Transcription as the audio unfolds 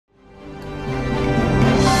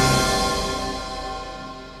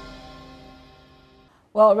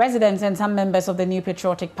Well, residents and some members of the New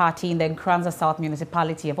Patriotic Party in the Nkoranza South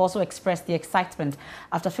Municipality have also expressed the excitement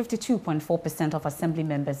after 52.4% of assembly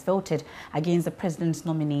members voted against the president's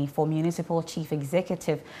nominee for municipal chief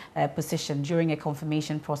executive position during a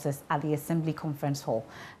confirmation process at the Assembly Conference Hall.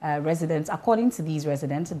 According to these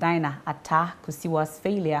residents, Dinah Atta Kusiwa's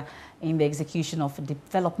failure in the execution of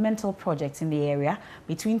developmental projects in the area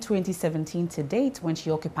between 2017 to date, when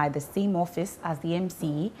she occupied the same office as the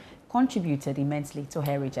MCE, contributed immensely to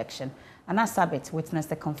her rejection. Anna Sabit witnessed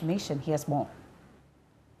the confirmation. Here's more.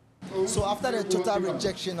 So after the total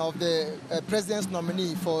rejection of the president's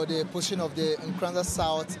nominee for the position of the Nkoranza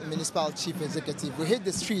South Municipal Chief Executive, we hit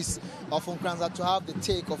the streets of Nkoranza to have the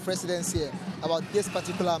take of residents here about this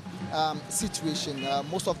particular situation.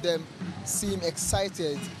 Most of them seem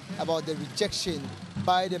excited about the rejection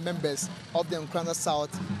by the members of the Nkoranza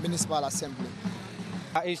South Municipal Assembly.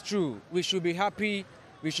 It's true. We should be happy.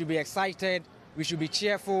 We should be excited, we should be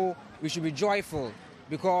cheerful, we should be joyful,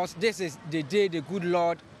 because this is the day the good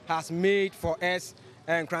Lord has made for us,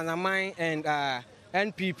 Nkoranza and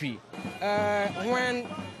NPP. When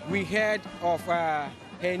we heard of her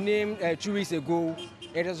name 2 weeks ago,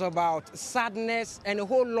 it was about sadness and a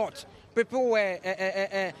whole lot. People were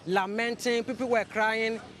lamenting, people were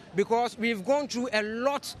crying, because we've gone through a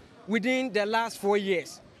lot within the last 4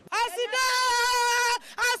 years.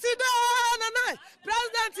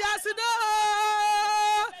 President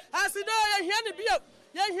Asido,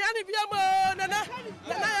 you hear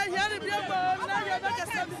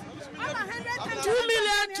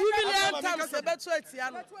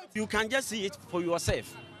You can just see it for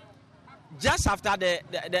yourself. Just after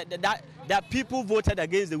that people voted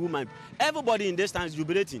against the woman, everybody in this town is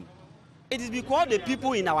jubilating. It is because the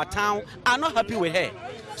people in our town are not happy with her.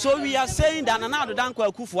 So we are saying that Nana Danko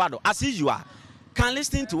Akufuado, as usual, can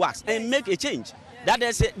listen to us and make a change. That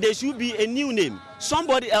there should be a new name.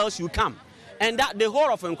 Somebody else will come. And that the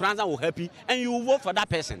whole of Nkoranza will happy and you will vote for that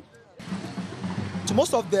person. To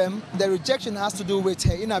most of them, the rejection has to do with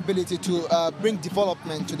her inability to bring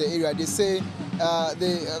development to the area. They say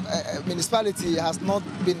the municipality has not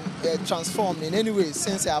been transformed in any way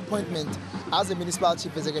since her appointment as the municipal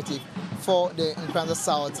chief executive for the Nkoranza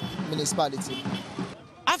South Municipality.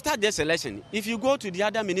 After this election, if you go to the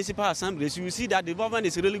other municipal assemblies, you will see that development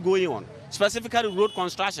is really going on, specifically road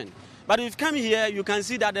construction. But if you come here, you can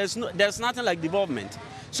see that there's nothing like development.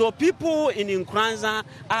 So people in Nkoranza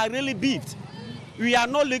are really beefed. We are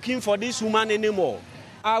not looking for this woman anymore.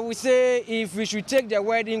 I would say if we should take the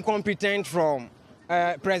word incompetent from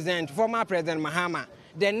former President Mahama,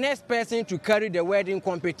 the next person to carry the word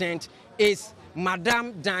incompetent is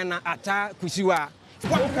Madam Dinah Atta Kusiwa.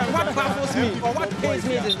 What baffles me or what pains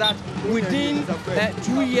me is that within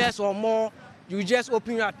 2 years or more, you just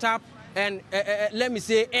open your tap and let me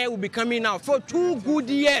say air will be coming out. For 2 good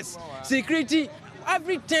years, security,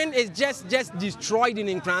 everything is just destroyed in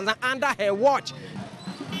Nkoranza under her watch.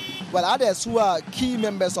 Well, others who are key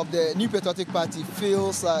members of the New Patriotic Party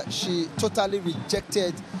feels she totally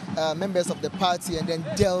rejected members of the party and then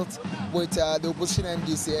dealt with the opposition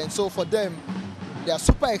MDC. And so for them, they are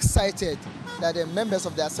super excited that the members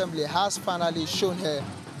of the assembly has finally shown her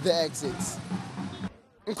the exits.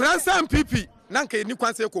 Nkoranza MPP nanke ni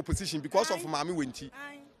kwanse ko opposition because of Mami Wenti.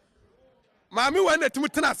 Mami Wenti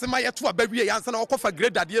timutena sema yeto abawie yansa na okofa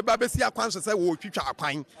grade ade ba besi akwanso se wo twitwa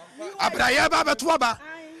akwan. Abraye ba beto aba.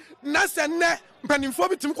 Na se ne mpanimfo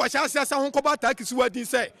bitim kwa hyaase ho nkoba takisi wadin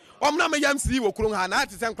se omna me MCE wo kuro ha na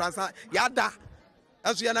ate se Nkoranza yada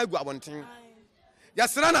aso ya na agu abonten. Ya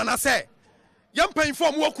sra na se Yampa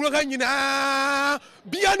form work nyina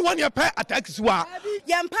bia ne wone pa atakisiwa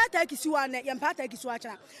yampa atakisiwa na yampa atakisiwa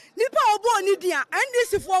cha nipa obo ni dia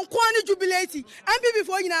NDC fo nko ne jubilate MPP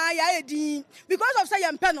fo nyina ya edin because of say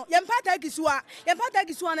yampa no yampa atakisiwa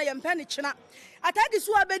na yampa ne china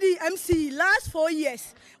atakisiwa bedi MC last 4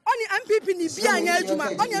 years oni MPP ni bia anya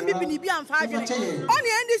adwuma oni MPP ni bia amfa adwene oni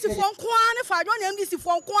NDC fo nko ne fa adwene oni MDC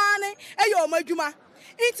fo nko ne eyo omadwuma.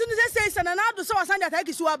 So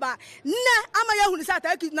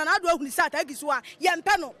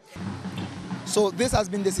this has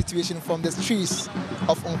been the situation from the streets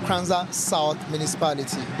of Nkoranza South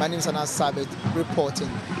Municipality. My name is Anna Sabit, reporting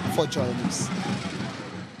for JoyNews.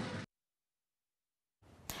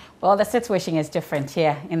 Well, the situation is different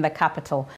here in the capital.